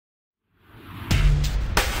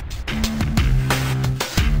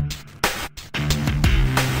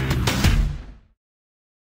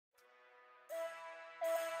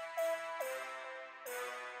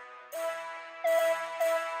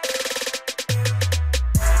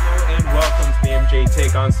a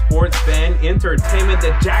take on sports fan entertainment.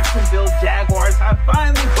 The Jacksonville Jaguars have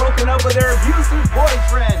finally broken up with their abusive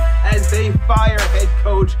boyfriend as they fire head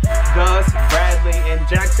coach Gus Bradley, and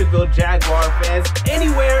Jacksonville Jaguar fans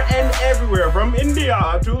anywhere and everywhere from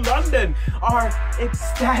India to London are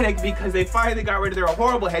ecstatic because they finally got rid of their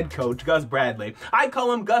horrible head coach Gus Bradley. I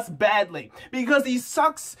call him Gus Badly because he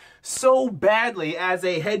sucks so badly as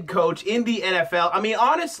a head coach in the NFL. I mean,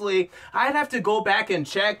 honestly, I'd have to go back and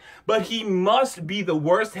check, but he must be the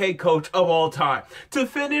worst head coach of all time. To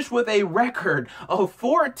finish with a record of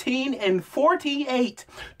 14-48,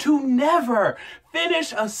 to never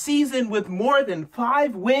finish a season with more than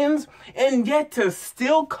 5 wins, and yet to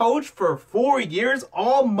still coach for 4 years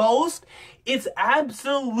almost. It's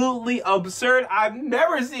absolutely absurd. I've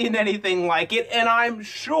never seen anything like it, and I'm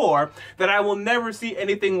sure that I will never see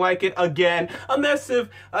anything like it again, unless if,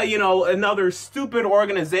 another stupid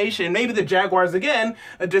organization, maybe the Jaguars again,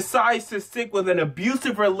 decides to stick with an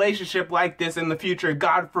abusive relationship like this in the future.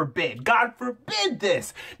 God forbid. God forbid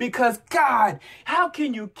this. Because, God, how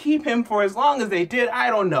can you keep him for as long as they did? I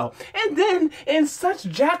don't know. And then, in such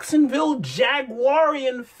Jacksonville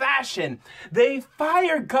Jaguarian fashion, they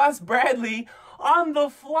fire Gus Bradley on the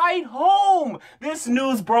flight home. This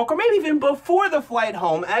news broke, or maybe even before the flight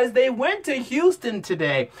home, as they went to Houston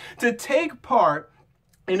today to take part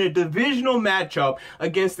in a divisional matchup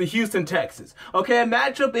against the Houston Texans. Okay, a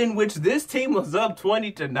matchup in which this team was up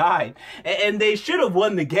 20-9, and they should have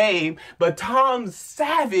won the game, but Tom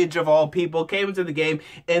Savage, of all people, came into the game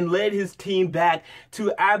and led his team back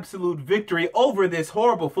to absolute victory over this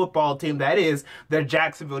horrible football team that is the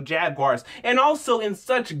Jacksonville Jaguars. And also in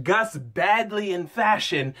such Gus Badly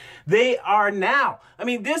fashion, they are now, I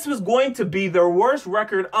mean, this was going to be their worst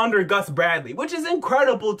record under Gus Bradley, which is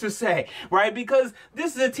incredible to say, right? Because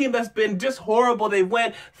this is a team that's been just horrible. They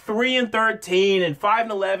went 3-13 and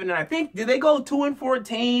 5-11, and I think, did they go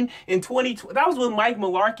 2-14 in 2020? That was with Mike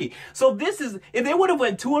Mularkey. So this is, if they would have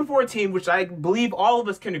went 2-14, which I believe all of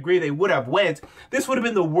us can agree they would have went, this would have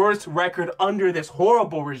been the worst record under this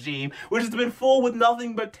horrible regime, which has been full with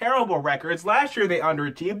nothing but terrible records. Last year they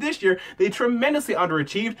underachieved. This year they tremendously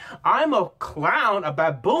underachieved. I'm a clown, a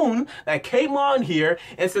baboon that came on here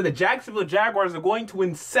and said the Jacksonville Jaguars are going to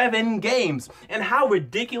win 7 games. And how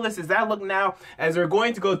ridiculous does that look now, as they're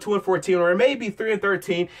going to go 2-14 or maybe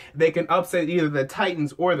 3-13. They can upset either the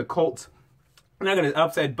Titans or the Colts. They're not going to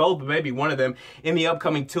upset both, but maybe one of them in the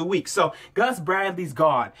upcoming 2 weeks. So Gus Bradley's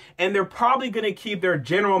gone, and they're probably going to keep their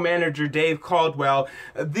general manager, Dave Caldwell.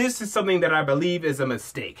 This is something that I believe is a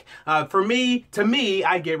mistake. To me,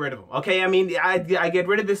 I get rid of him. Okay, I mean, I get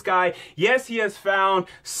rid of this guy. Yes, he has found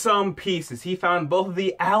some pieces. He found both of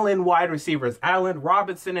the Allen wide receivers, Allen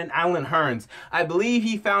Robinson and Allen Hurns. I believe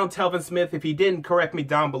he found Telvin Smith. If he didn't, correct me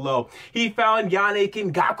down below. He found Yannick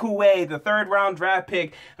Ngakoue, the 3rd-round draft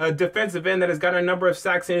pick, defensive end that has got a number of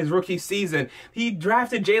sacks in his rookie season. He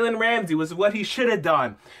drafted Jalen Ramsey, was what he should have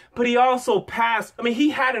done. But he also passed. I mean,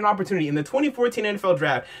 he had an opportunity in the 2014 NFL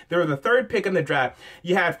draft. They were the 3rd pick in the draft.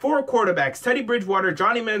 You had 4 quarterbacks: Teddy Bridgewater,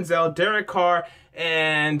 Johnny Manziel, Derek Carr,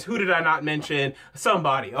 and who did I not mention?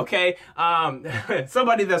 Somebody, okay?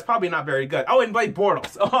 Somebody that's probably not very good. Oh, and Blake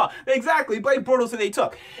Bortles. Exactly, Blake Bortles, who they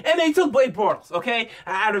took. And they took Blake Bortles, okay?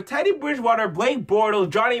 Out of Teddy Bridgewater, Blake Bortles,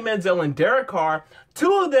 Johnny Manziel, and Derek Carr,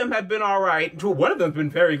 2 of them have been all right. One of them has been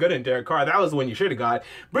very good in Derek Carr. That was the one you should have got.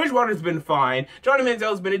 Bridgewater's been fine. Johnny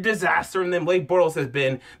Manziel's been a disaster, and then Blake Bortles has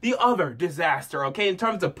been the other disaster, okay? In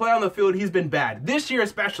terms of play on the field, he's been bad. This year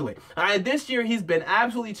especially. This year, he's been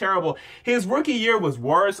absolutely terrible. His rookie year was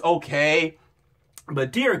worse, okay?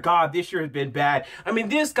 But dear God, this year has been bad. I mean,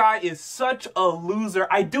 this guy is such a loser.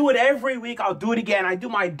 I do it every week. I'll do it again. I do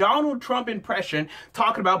my Donald Trump impression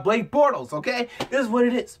talking about Blake Bortles, okay? This is what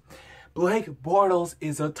it is. Blake Bortles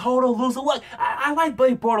is a total loser. Look, I like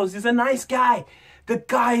Blake Bortles. He's a nice guy. The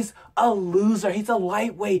guy's a loser. He's a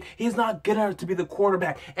lightweight. He's not good enough to be the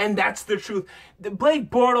quarterback. And that's the truth. Blake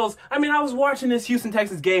Bortles, I mean, I was watching this Houston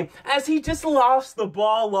Texans game as he just lofts the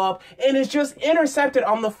ball up and is just intercepted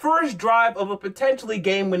on the first drive of a potentially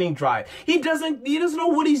game-winning drive. He doesn't know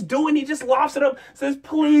what he's doing. He just lofts it up, says,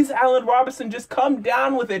 please, Allen Robinson, just come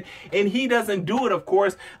down with it. And he doesn't do it, of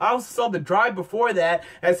course. I also saw the drive before that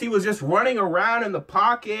as he was just running around in the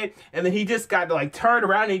pocket, and then he just got like turned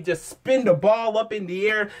around and he just spinned the ball up in the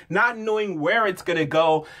air, not knowing where it's going to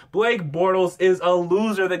go. Blake Bortles is a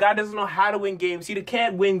loser. The guy doesn't know how to win games. He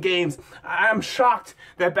can't win games. I'm shocked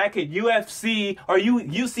that back at UCF,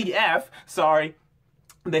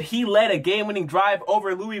 that he led a game-winning drive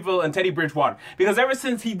over Louisville and Teddy Bridgewater. Because ever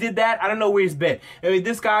since he did that, I don't know where he's been. I mean,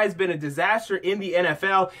 this guy's been a disaster in the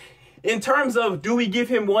NFL. In terms of, do we give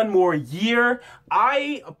him one more year?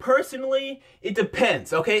 I personally, it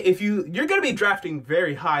depends, okay? If you're going to be drafting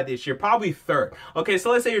very high this year, probably third. Okay,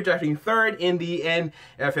 so let's say you're drafting third in the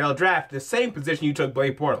NFL draft, the same position you took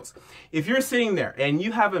Blake Bortles. If you're sitting there and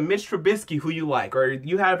you have a Mitch Trubisky who you like, or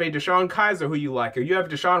you have a Deshaun Kaiser who you like, or you have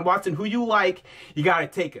Deshaun Watson who you like, you got to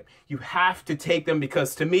take him. You have to take them,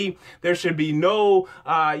 because to me, there should be no,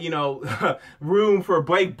 room for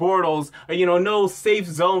Blake Bortles, or, no safe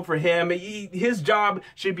zone for him. His job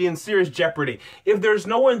should be in serious jeopardy. If there's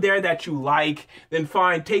no one there that you like, then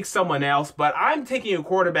fine, take someone else. But I'm taking a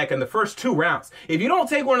quarterback in the first 2 rounds. If you don't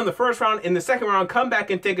take one in the first round, in the second round, come back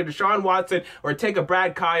and take a Deshaun Watson, or take a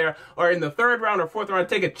Brad Kyer, or in the third round or fourth round,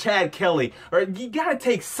 take a Chad Kelly. Or you got to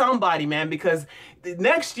take somebody, man, because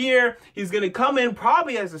next year he's going to come in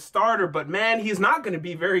probably as a starter, but man, he's not going to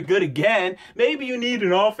be very good again. Maybe you need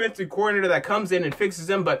an offensive coordinator that comes in and fixes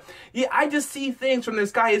him, but yeah, I just see things from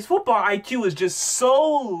this guy. His football IQ is just so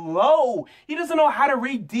low. He doesn't know how to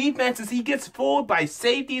read defenses. He gets fooled by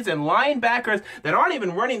safeties and linebackers that aren't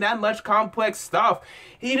even running that much complex stuff.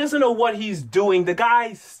 He doesn't know what he's doing. The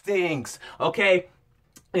guy stinks, okay?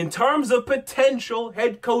 In terms of potential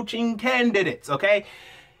head coaching candidates, okay?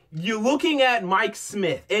 You're looking at Mike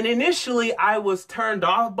Smith, and initially I was turned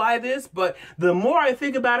off by this, but the more I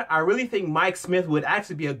think about it, I really think Mike Smith would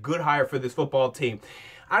actually be a good hire for this football team.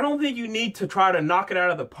 I don't think you need to try to knock it out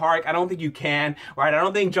of the park. I don't think you can, right? I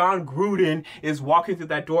don't think John Gruden is walking through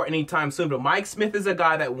that door anytime soon. But Mike Smith is a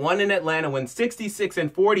guy that won in Atlanta, went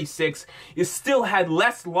 66-46. He still had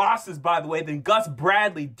less losses, by the way, than Gus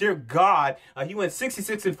Bradley. Dear God, he went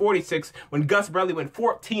 66-46 when Gus Bradley went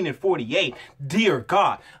 14-48. Dear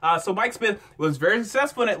God. So Mike Smith was very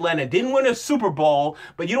successful in Atlanta. Didn't win a Super Bowl,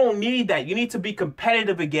 but you don't need that. You need to be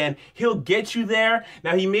competitive again. He'll get you there.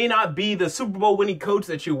 Now, he may not be the Super Bowl winning coach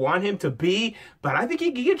that you want him to be, but I think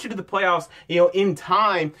he can get you to the playoffs, in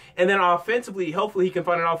time. And then offensively, hopefully he can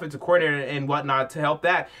find an offensive coordinator and whatnot to help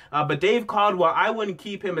that. But Dave Caldwell, I wouldn't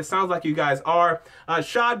keep him. It sounds like you guys are.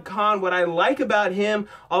 Shad Khan, what I like about him,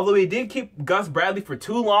 although he did keep Gus Bradley for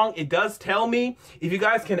too long, it does tell me if you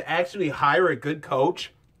guys can actually hire a good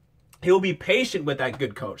coach, he'll be patient with that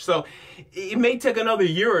good coach. So it may take another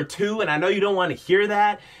year or two, and I know you don't want to hear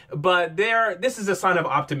that, but this is a sign of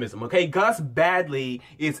optimism, okay? Gus Bradley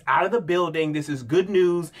is out of the building. This is good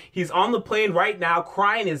news. He's on the plane right now,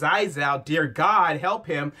 crying his eyes out. Dear God, help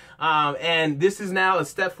him. And this is now a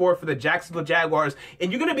step forward for the Jacksonville Jaguars.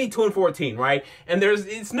 And you're going to be 2-14, right? And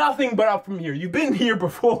it's nothing but up from here. You've been here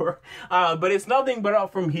before, but it's nothing but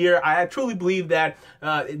up from here. I truly believe that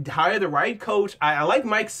hire the right coach. I like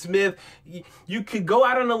Mike Smith. You could go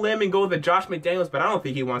out on a limb and go with a Josh McDaniels, but I don't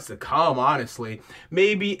think he wants to come, honestly.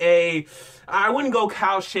 Maybe I wouldn't go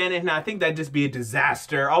Kyle Shanahan. I think that'd just be a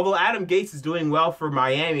disaster. Although Adam Gase is doing well for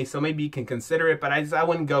Miami, so maybe you can consider it, but I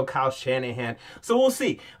wouldn't go Kyle Shanahan. So we'll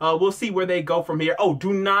see. We'll see where they go from here. Oh,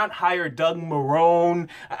 do not hire Doug Marrone.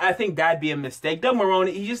 I think that'd be a mistake. Doug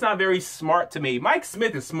Marrone, he's just not very smart to me. Mike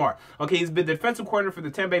Smith is smart. Okay, he's been the defensive coordinator for the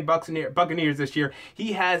Tampa Bay Buccaneers this year.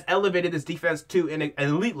 He has elevated this defense to an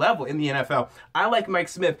elite level in the NFL. I like Mike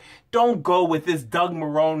Smith. Don't go with this Doug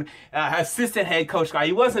Marrone assistant head coach guy.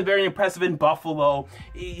 He wasn't very impressive in Buffalo.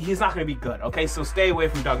 He's not going to be good, okay? So stay away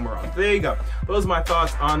from Doug Marrone. There you go. Those are my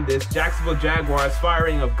thoughts on this Jacksonville Jaguars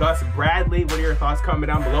firing of Gus Bradley. What are your thoughts? Comment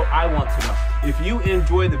down below. I want to know. If you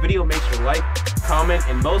enjoyed the video, make sure to like, comment,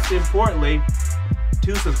 and most importantly,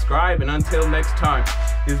 to subscribe. And until next time,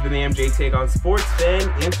 this has been the MJ Take on Sports Fan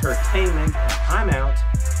Entertainment. I'm out.